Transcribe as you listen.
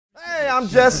I'm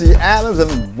Jesse Adams,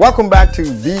 and welcome back to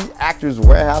The Actors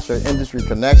Warehouse, your industry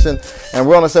connection. And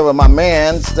we're on the set with my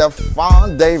man,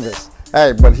 Stephon Davis.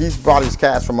 Hey, but he's brought his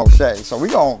cast from O'Shea. So we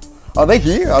gon', are they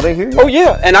here? Are they here yet? Oh,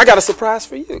 yeah, and I got a surprise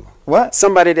for you. What?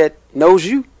 Somebody that knows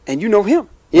you, and you know him.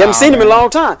 You haven't seen him in a long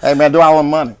time. Hey, man, do I want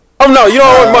money? Oh, no, you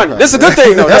don't want money. Okay. This is a good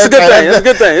thing, though. That's a good thing. That's a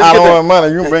good thing. I don't want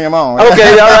money. You can bring him on.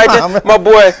 Okay, all right then. My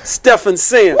boy, Stephen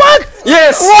Sin. What?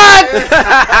 Yes. What?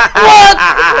 What?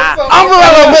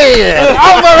 Umbrella Man.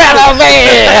 Umbrella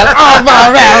Man.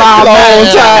 Umbrella Man. Long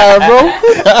time, bro.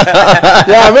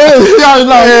 Yeah, man. Y'all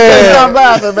know. Yeah. Stop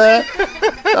laughing, man.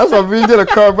 That's what we did a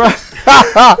curve, bro.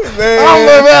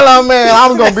 Umbrella Man.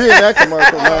 I'm going to be in that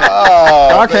commercial, man.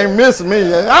 I can't miss me.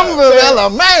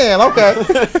 Umbrella Man. Okay.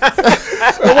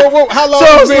 How long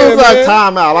has it been, like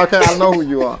time out. Okay, I know who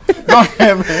you are. Go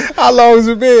ahead, man. How long has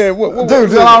it been?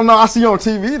 Dude, I don't know. I see you on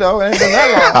TV, though. It ain't been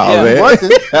that long. Yeah. Man.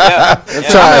 Working.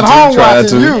 I'm at home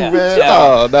watching you, man.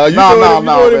 Oh, no, you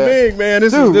doing it big, man.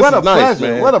 This Dude, is what a nice,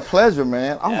 pleasure. man. What a pleasure,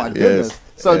 man. Oh, my goodness.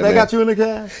 So they got you in the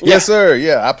cast? Yes, sir.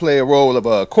 Yeah, I play a role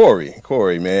of Corey,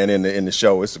 man, in the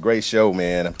show. It's a great show,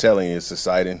 man. I'm telling you, it's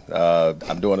exciting.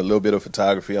 I'm doing a little bit of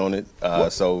photography on it,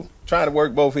 so trying to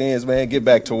work both ends, man. Get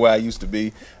back to where I used to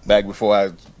be back before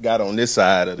I got on this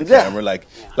side of the camera, like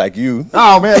you.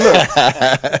 Oh man, look,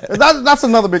 that's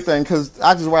another big thing because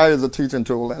I just write as a teaching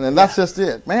tool, and that's just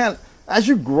it, man. As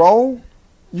you grow,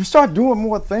 you start doing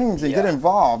more things and get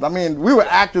involved. I mean, we were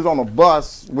actors on a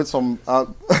bus with some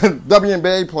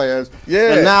WNBA players,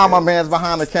 and now my man's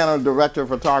behind the counter, director,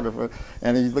 photographer,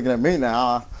 and he's looking at me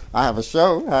now. I have a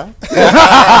show, huh? No,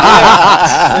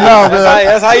 man.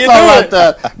 That's how you do it. Like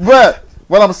that. But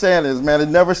what I'm saying is, man, it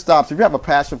never stops. If you have a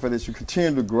passion for this, you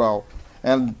continue to grow.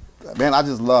 And man, I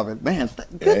just love it, man.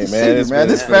 Good to see you, man.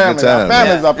 This family, our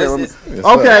family's up here with me.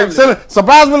 Okay,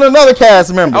 surprise me with another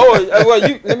cast member. Oh, well,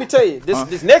 let me tell you,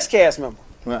 this next cast member,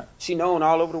 she known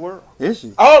all over the world. Is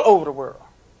she? All over the world.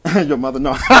 Your mother,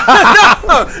 no. no,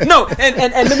 and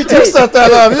let me tell you. You set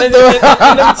that up. Let me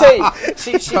tell you,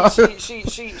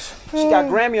 she got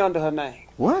Grammy under her name.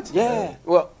 What? Yeah.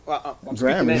 Well, I'm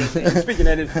Grammy. speaking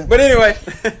at it. But anyway,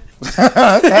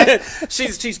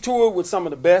 she's toured with some of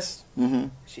the best. Mm-hmm.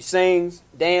 She sings,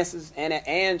 dances,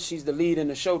 and she's the lead in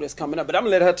the show that's coming up. But I'm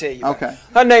gonna let her tell you. Okay.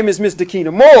 Her name is Miss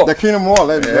Dakina Moore. Dakina Moore,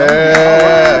 ladies and gentlemen.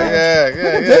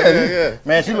 Yeah.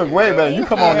 Man, she look way better. You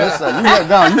come on this side. You head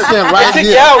down. You stand right here.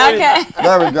 Kick you out. Okay.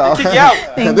 There we go. Kick you out.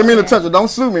 Didn't mean to touch it. Don't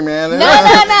sue me, man. No. It's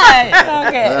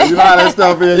okay. You know how that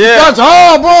stuff is. Yeah. You touch,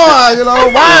 oh boy, you know,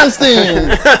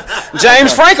 Weinstein.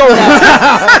 James Franco.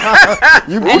 I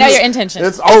know your intention.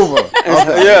 It's over.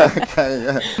 Okay. Yeah.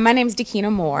 Okay. My name's Dakina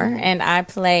Moore, and I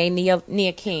play Nia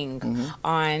King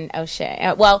on O'Shea.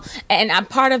 And I'm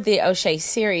part of the O'Shea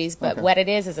series, but what it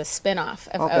is a spinoff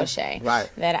of O'Shea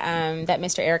that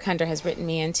Mr. Eric Hunter has written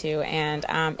me into, and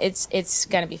it's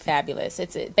going to be fabulous.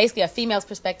 It's basically a female's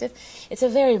perspective. It's a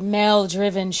very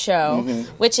male-driven show,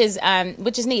 which is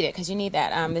needed because you need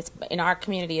that. It's in our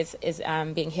community is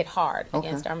being hit hard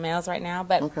against our males right now,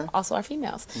 but also our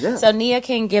females. Yeah. So Nia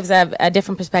King gives a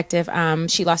different perspective.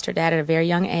 She lost her dad at a very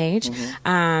young age,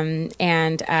 and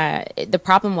the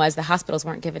problem was the hospitals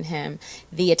weren't giving him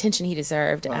the attention he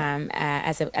deserved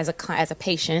as a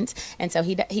patient, and so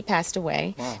he passed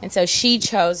away. Wow. And so she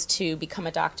chose to become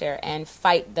a doctor and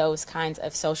fight those kinds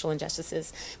of social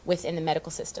injustices within the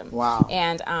medical system. Wow.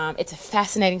 And it's a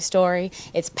fascinating story.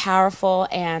 It's powerful,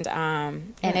 and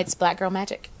it's Black Girl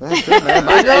Magic. That's it, man.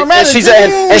 Black Girl Magic.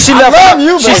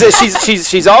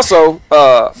 She's also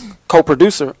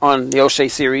co-producer on the O'Shea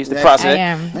series, The Process. I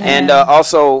am. And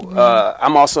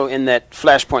I'm also in that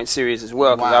Flashpoint series as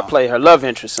well because I play her love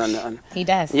interest. He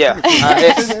does. Yeah.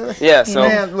 So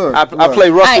man, look, I play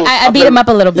Russell. I beat him up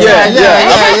a little bit.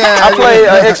 I play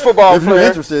ex-football if player. You're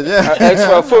interested,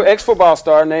 ex-football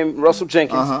star named Russell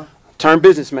Jenkins, turned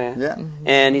businessman. Yeah.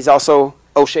 And he's also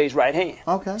O'Shea's right hand.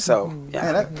 Okay. So,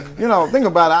 man, think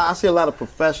about it. I see a lot of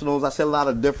professionals. I see a lot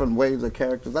of different waves of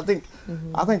characters. I think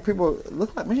people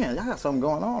look like, man, y'all got something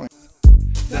going on.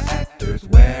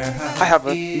 I have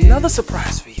another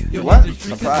surprise for you. What?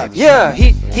 Surprise? Yeah,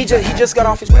 he just got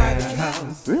off his private jet.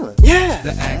 Really? Yeah.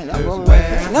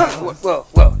 No, well,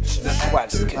 watch.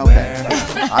 Okay.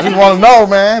 I just want to know,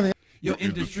 man. Your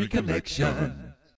industry connection.